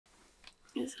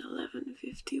It's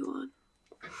 11:51.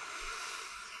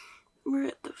 We're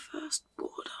at the first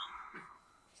border.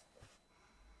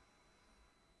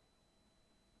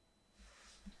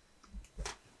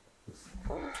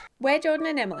 We're Jordan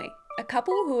and Emily, a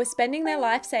couple who are spending their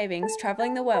life savings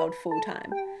travelling the world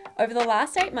full-time. Over the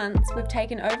last 8 months, we've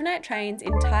taken overnight trains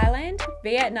in Thailand,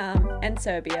 Vietnam and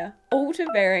Serbia, all to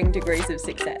varying degrees of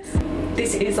success.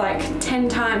 This is like 10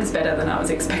 times better than I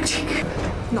was expecting.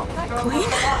 Not that clean.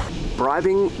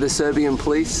 Bribing the Serbian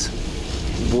police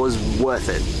was worth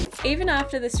it. Even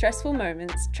after the stressful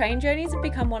moments, train journeys have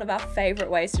become one of our favourite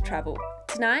ways to travel.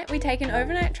 Tonight, we take an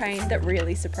overnight train that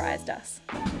really surprised us.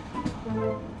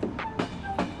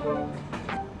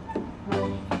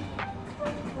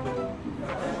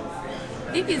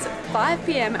 It is 5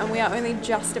 PM and we are only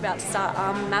just about to start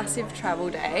our massive travel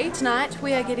day. Tonight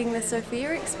we are getting the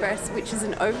Sofia Express, which is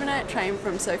an overnight train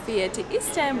from Sofia to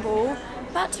Istanbul,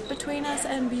 but between us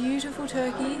and beautiful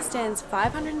Turkey stands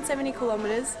 570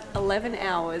 kilometres, 11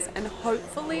 hours and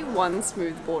hopefully one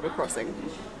smooth border crossing.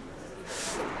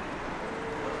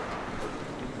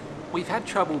 We've had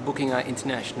trouble booking our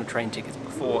international train tickets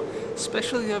before,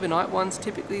 especially the overnight ones.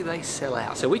 Typically they sell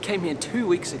out. So we came here 2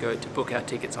 weeks ago to book our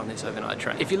tickets on this overnight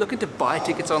train. If you're looking to buy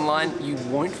tickets online, you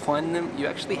won't find them. You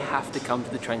actually have to come to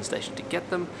the train station to get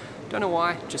them. Don't know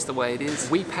why, just the way it is.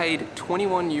 We paid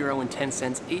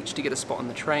 €21.10 each to get a spot on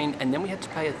the train, and then we had to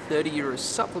pay a €30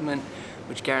 supplement,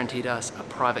 which guaranteed us a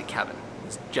private cabin. It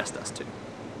was just us two.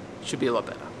 Should be a lot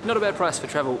better. Not a bad price for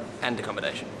travel and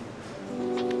accommodation.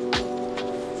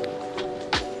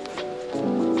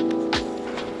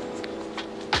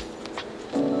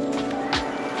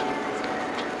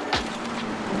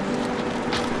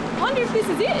 I wonder if this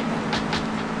is it.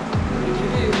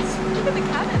 It is. Look at the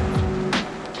cabin.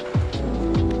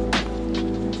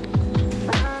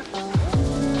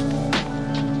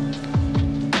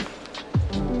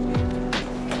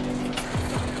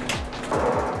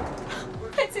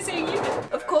 Fancy seeing you.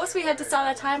 Of course, we had to start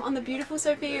our time on the beautiful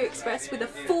Sofia Express with a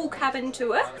full cabin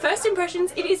tour. First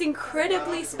impressions, it is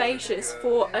incredibly spacious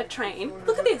for a train.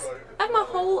 Look at this. I have my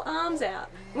whole arms out.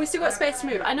 We still got space to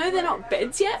move. I know they're not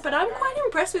beds yet, but I'm quite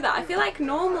impressed with that. I feel like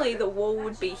normally the wall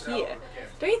would be here.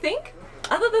 Don't you think?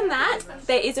 Other than that,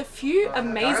 there is a few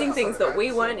amazing things that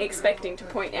we weren't expecting to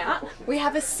point out. We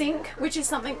have a sink, which is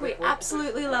something we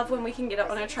absolutely love when we can get it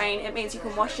on a train. It means you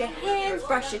can wash your hands,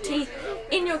 brush your teeth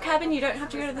in your cabin. You don't have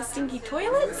to go to the stinky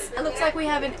toilets. It looks like we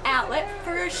have an outlet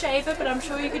for a shaver, but I'm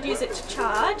sure you could use it to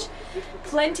charge.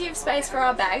 Plenty of space for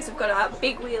our bags. We've got our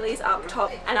big wheelies up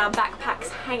top and our backpacks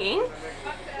hanging.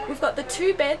 We've got the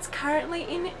 2 beds currently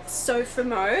in sofa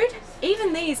mode.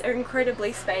 Even these are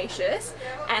incredibly spacious,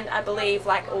 and I believe,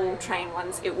 like all train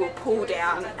ones, it will pull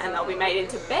down and they'll be made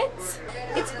into beds.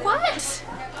 It's quite...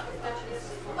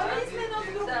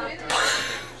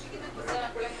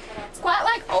 it's quite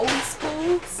like old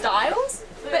school styles,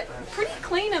 but pretty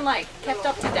clean and like kept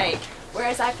up to date.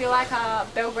 Whereas I feel like our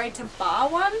Belgrade to Bar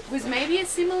one was maybe a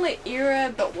similar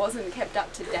era but wasn't kept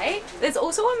up to date. There's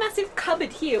also a massive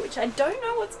cupboard here, which I don't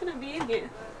know what's going to be in here.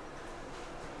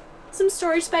 Some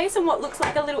storage space and what looks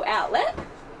like a little outlet.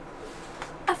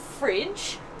 A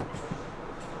fridge.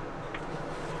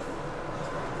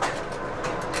 Ooh.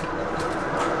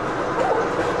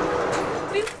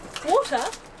 With water,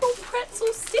 little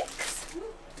pretzel sticks.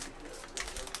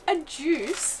 A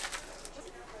juice.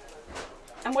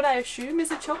 And what I assume is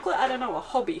a chocolate, I don't know, a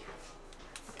hobby.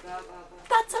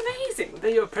 That's amazing. They're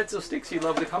your pretzel sticks, you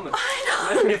love the comments. I know.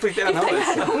 Imagine if we found if they hummus.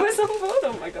 had hummus on board,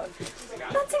 oh my god.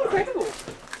 That's incredible.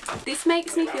 This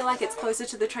makes me feel like it's closer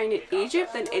to the train in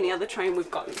Egypt than any other train we've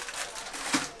gotten.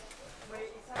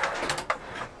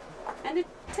 And a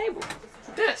table.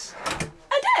 A desk.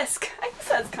 A desk! I guess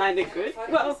that's kind of good.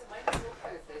 Well,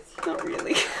 not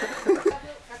really.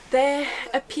 There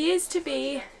appears to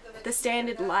be the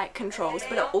standard light controls,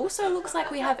 but it also looks like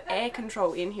we have air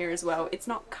control in here as well. It's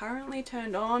not currently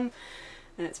turned on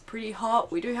and it's pretty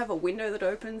hot. We do have a window that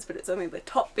opens, but it's only the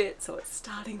top bit, so it's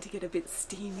starting to get a bit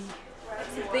steamy.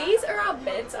 So these are our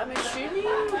beds. I'm assuming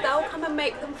they'll come and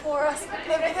make them for us.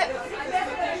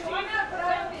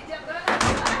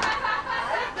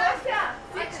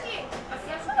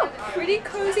 Oh, a pretty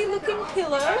cozy looking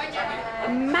pillow, a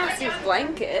massive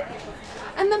blanket.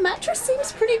 And the mattress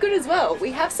seems pretty good as well.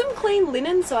 We have some clean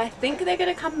linen, so I think they're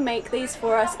going to come make these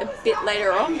for us a bit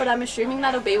later on, but I'm assuming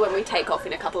that'll be when we take off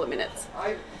in a couple of minutes.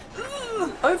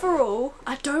 Overall,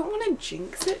 I don't want to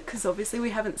jinx it because obviously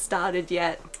we haven't started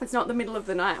yet. It's not the middle of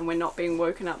the night and we're not being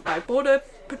woken up by border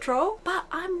patrol, but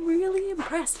I'm really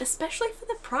impressed, especially for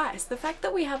the price. The fact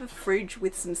that we have a fridge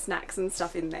with some snacks and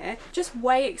stuff in there just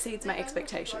way exceeds my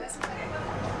expectations.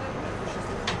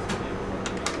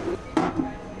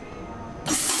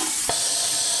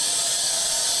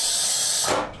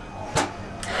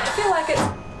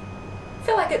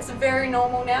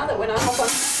 normal now that when I hop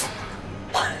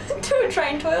on to a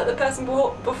train toilet, the person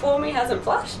before me hasn't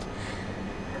flushed.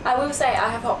 I will say I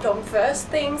have hopped on first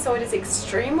thing, so it is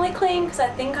extremely clean because I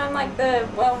think I'm like the,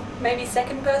 well, maybe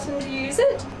second person to use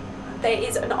it. There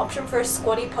is an option for a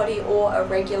squatty potty or a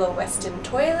regular Western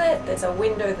toilet. There's a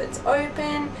window that's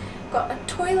open. Got a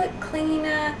toilet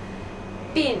cleaner,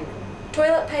 bin,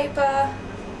 toilet paper,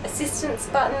 assistance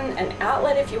button, an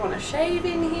outlet if you want to shave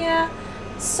in here,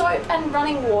 soap and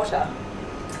running water.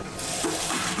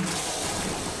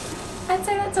 I'd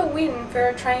say that's a win for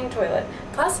a train toilet.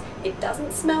 Plus, it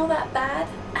doesn't smell that bad,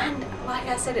 and like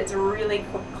I said, it's really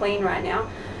clean right now.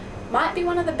 Might be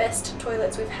one of the best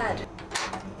toilets we've had.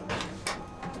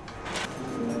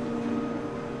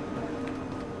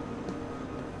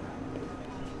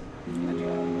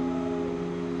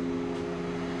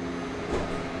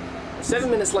 Seven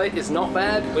minutes late is not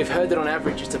bad. We've heard that on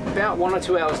average it's about 1 or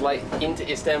 2 hours late into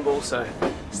Istanbul, so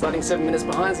sliding 7 minutes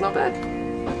behind is not bad.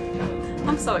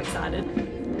 I'm so excited.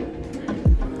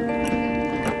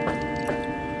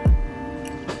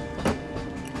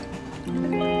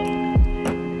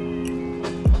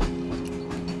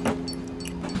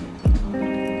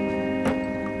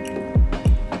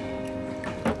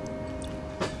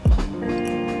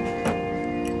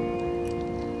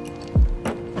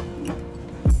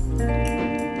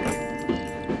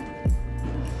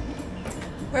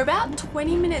 We're about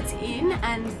 20 minutes in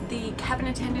and the cabin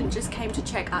attendant just came to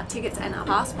check our tickets and our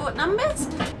passport numbers.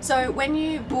 So when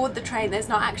you board the train, there's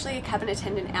not actually a cabin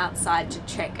attendant outside to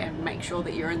check and make sure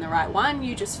that you're in the right one.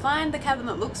 You just find the cabin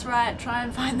that looks right, try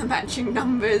and find the matching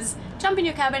numbers, jump in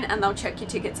your cabin and they'll check your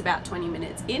tickets about 20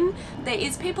 minutes in. There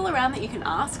is people around that you can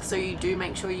ask, so you do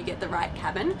make sure you get the right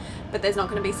cabin, but there's not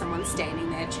going to be someone standing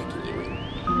there checking you in.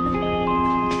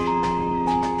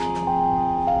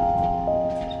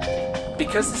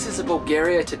 Because this is a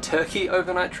Bulgaria to Turkey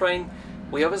overnight train,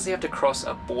 we obviously have to cross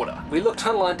a border. We looked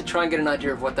online to try and get an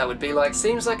idea of what that would be like.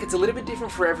 Seems like it's a little bit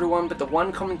different for everyone, but the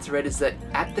one common thread is that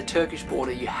at the Turkish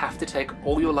border you have to take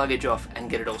all your luggage off and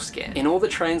get it all scanned. In all the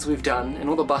trains we've done, in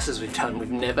all the buses we've done,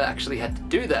 we've never actually had to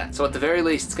do that. So at the very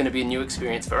least it's going to be a new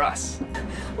experience for us.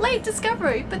 Late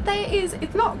discovery, but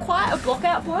it's not quite a block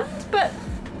out blind, but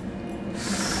I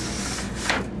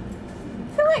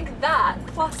feel like that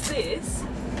plus this,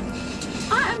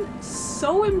 I am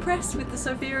so impressed with the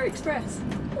Sofia Express.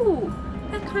 Ooh,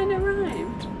 that kind of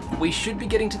rhymed. We should be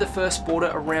getting to the first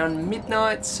border around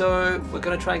midnight, so we're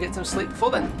going to try and get some sleep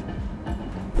before then.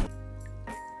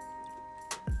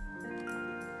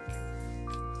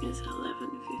 It's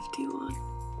 11:51.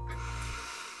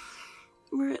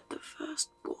 We're at the first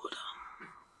border.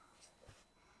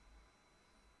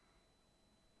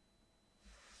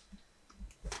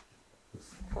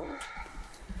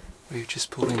 We've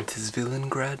just pulled into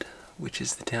Zvilingrad, which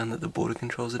is the town that the border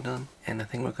controls are done, and I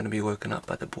think we're going to be woken up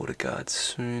by the border guards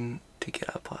soon to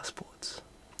get our passports.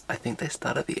 I think they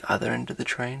start at the other end of the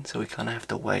train, so we kind of have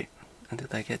to wait until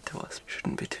they get to us.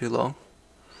 Shouldn't be too long.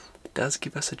 It does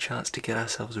give us a chance to get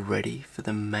ourselves ready for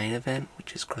the main event,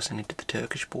 which is crossing into the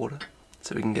Turkish border,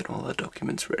 so we can get all our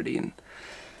documents ready and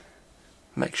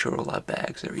make sure all our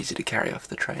bags are easy to carry off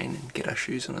the train and get our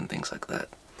shoes on and things like that.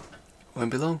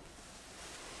 Won't be long.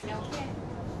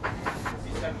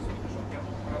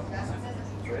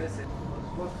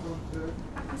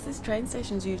 This train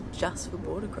station's used just for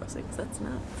border crossings. That's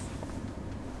nuts.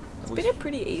 It's been a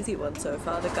pretty easy one so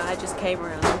far. The guy just came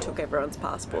around and took everyone's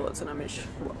passports, and I'm just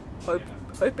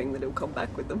hoping that he'll come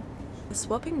back with them.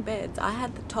 Swapping beds, I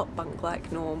had the top bunk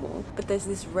like normal, but there's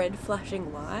this red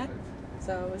flashing light,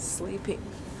 so I was sleeping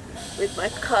with my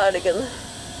cardigan.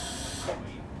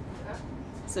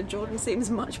 So Jordan seems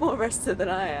much more rested than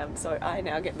I am, so I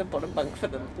now get the bottom bunk for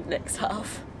the next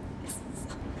half.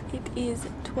 It is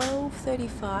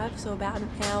 12:35, so about an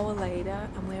hour later,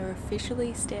 and we're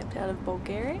officially stepped out of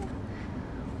Bulgaria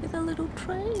with a little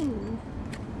train.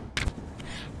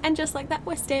 And just like that,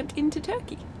 we're stamped into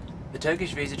Turkey. The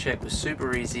Turkish visa check was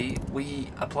super easy. We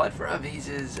applied for our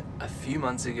visas a few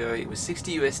months ago. It was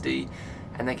 60 USD,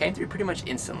 and they came through pretty much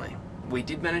instantly. We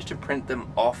did manage to print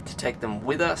them off to take them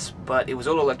with us, but it was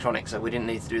all electronic, so we didn't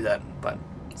need to do that, but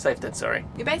safe than sorry.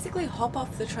 You basically hop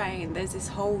off the train, there's this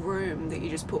whole room that you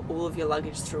just put all of your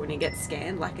luggage through and it gets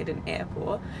scanned like at an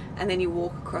airport, and then you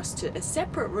walk across to a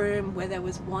separate room where there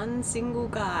was one single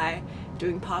guy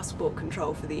doing passport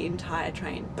control for the entire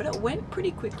train, but it went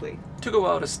pretty quickly. Took a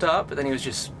while to start, but then he was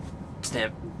just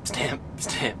stamp, stamp,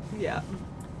 stamp. Yeah.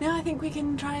 Now I think we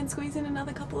can try and squeeze in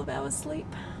another couple of hours sleep.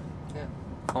 Yeah.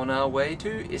 On our way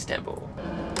to Istanbul.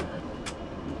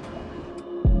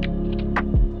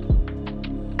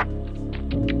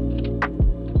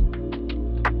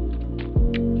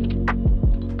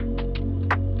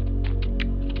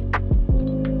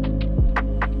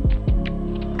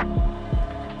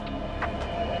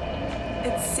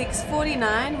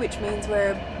 6:49, which means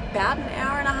we're about an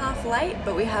hour and a half late,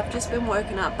 but we have just been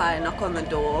woken up by a knock on the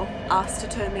door, asked to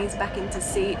turn these back into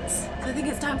seats. So I think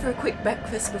it's time for a quick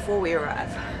breakfast before we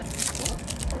arrive.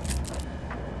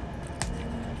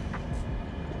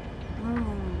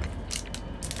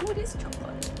 Oh, it is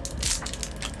chocolate.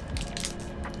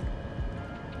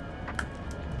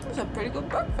 It's a pretty good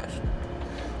breakfast.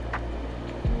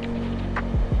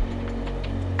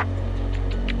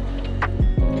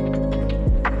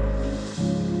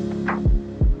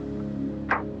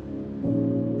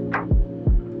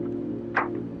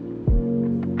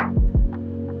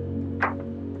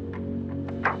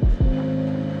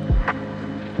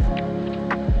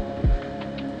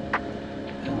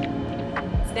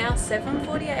 Now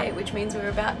 7:48, which means we're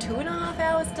about 2.5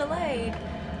 hours delayed,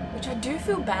 which I do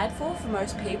feel bad for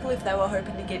most people if they were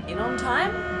hoping to get in on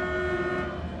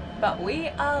time. But we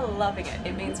are loving it.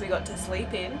 It means we got to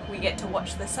sleep in, we get to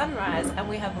watch the sunrise, and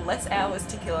we have less hours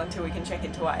to kill until we can check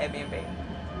into our Airbnb.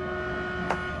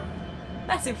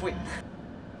 Massive win.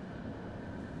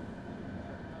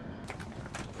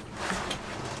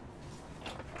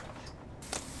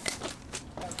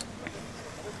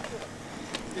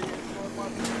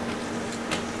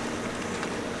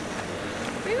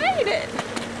 We made it!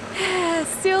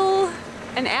 Still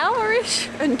an hour-ish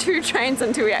and 2 trains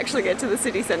until we actually get to the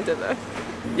city centre though.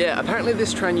 Yeah, apparently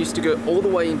this train used to go all the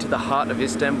way into the heart of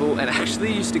Istanbul and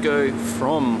actually used to go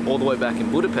from all the way back in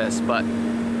Budapest, but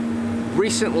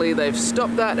recently they've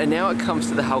stopped that and now it comes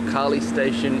to the Halkali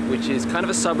station, which is kind of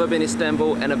a suburb in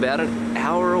Istanbul and about an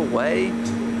hour away.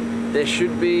 There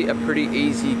should be a pretty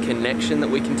easy connection that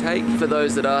we can take. For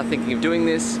those that are thinking of doing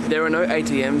this, there are no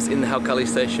ATMs in the Halkali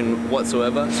station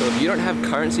whatsoever, so if you don't have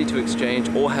currency to exchange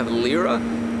or have lira,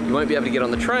 you won't be able to get on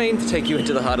the train to take you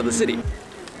into the heart of the city.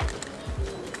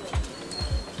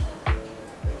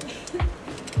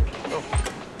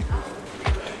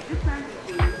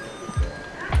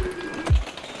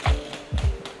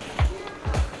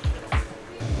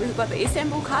 We've got the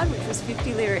Istanbul card, which was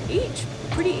 50 lira each.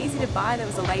 Pretty easy to buy. There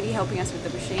was a lady helping us with the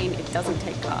machine. It doesn't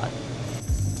take card.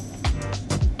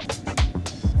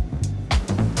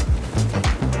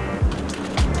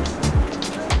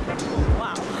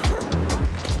 Wow.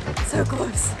 So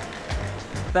close.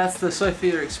 That's the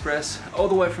Sofia Express, all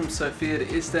the way from Sofia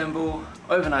to Istanbul,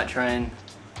 overnight train,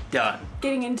 done.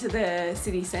 Getting into the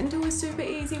city centre was super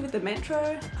easy with the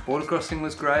metro. Border crossing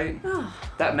was great. Oh.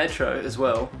 That metro as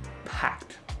well,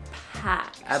 packed.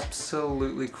 Packed.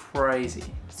 Absolutely crazy.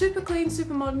 Super clean,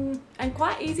 super modern, and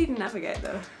quite easy to navigate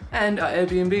though. And our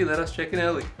Airbnb let us check in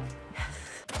early.